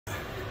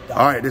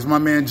All right, this is my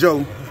man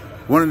Joe,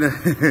 one of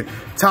the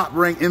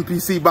top-ranked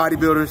NPC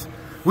bodybuilders.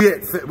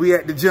 We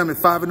at the gym at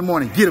 5 in the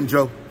morning. Get him,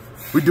 Joe.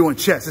 We're doing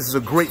chest. This is a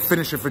great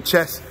finisher for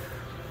chest.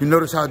 You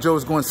notice how Joe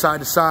is going side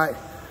to side?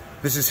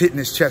 This is hitting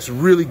his chest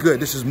really good.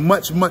 This is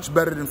much, much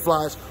better than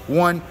flies.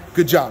 1,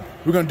 good job.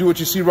 We're gonna do what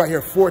you see right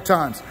here 4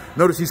 times.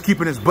 Notice he's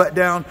keeping his butt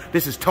down.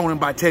 This is Toning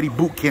by Teddy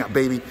boot camp,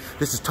 baby.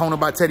 This is Toning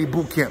by Teddy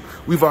boot camp.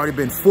 We've already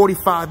been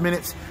 45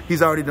 minutes.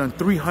 He's already done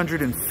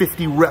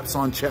 350 reps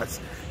on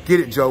chest. Get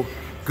it, Joe.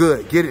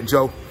 Good, get it,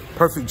 Joe.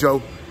 Perfect,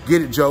 Joe.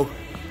 Get it, Joe.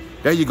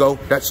 There you go.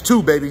 That's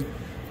 2, baby.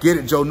 Get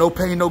it, Joe. No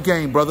pain, no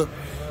gain, brother.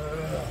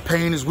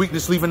 Pain is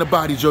weakness leaving the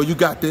body, Joe. You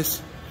got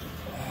this.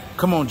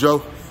 Come on,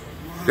 Joe.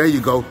 There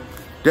you go.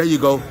 There you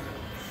go.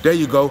 There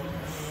you go.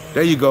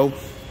 There you go.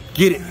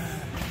 Get it.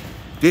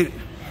 Get it.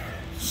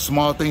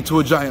 Small thing to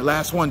a giant.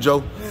 Last one,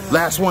 Joe.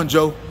 Last one,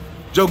 Joe.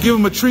 Joe, give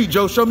him a treat,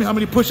 Joe. Show me how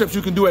many push-ups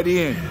you can do at the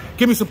end.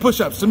 Give me some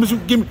push-ups.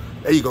 Give me.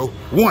 There you go.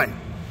 1,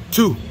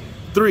 2,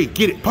 3.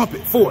 Get it. Pump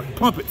it. 4.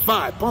 Pump it.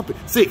 5. Pump it.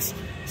 6,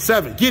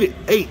 7. Get it.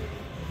 8,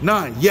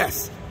 9.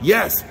 Yes.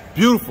 Yes.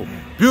 Beautiful.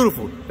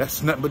 Beautiful.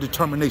 That's nothing but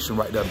determination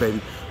right there,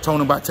 baby.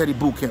 Toning by Teddy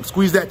boot camp.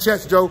 Squeeze that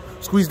chest, Joe.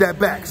 Squeeze that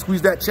back.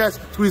 Squeeze that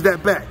chest. Squeeze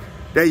that back.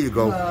 There you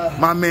go.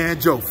 My man,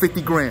 Joe.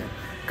 50 grand.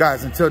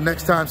 Guys, until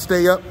next time,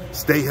 stay up,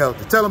 stay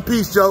healthy. Tell him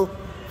peace, Joe.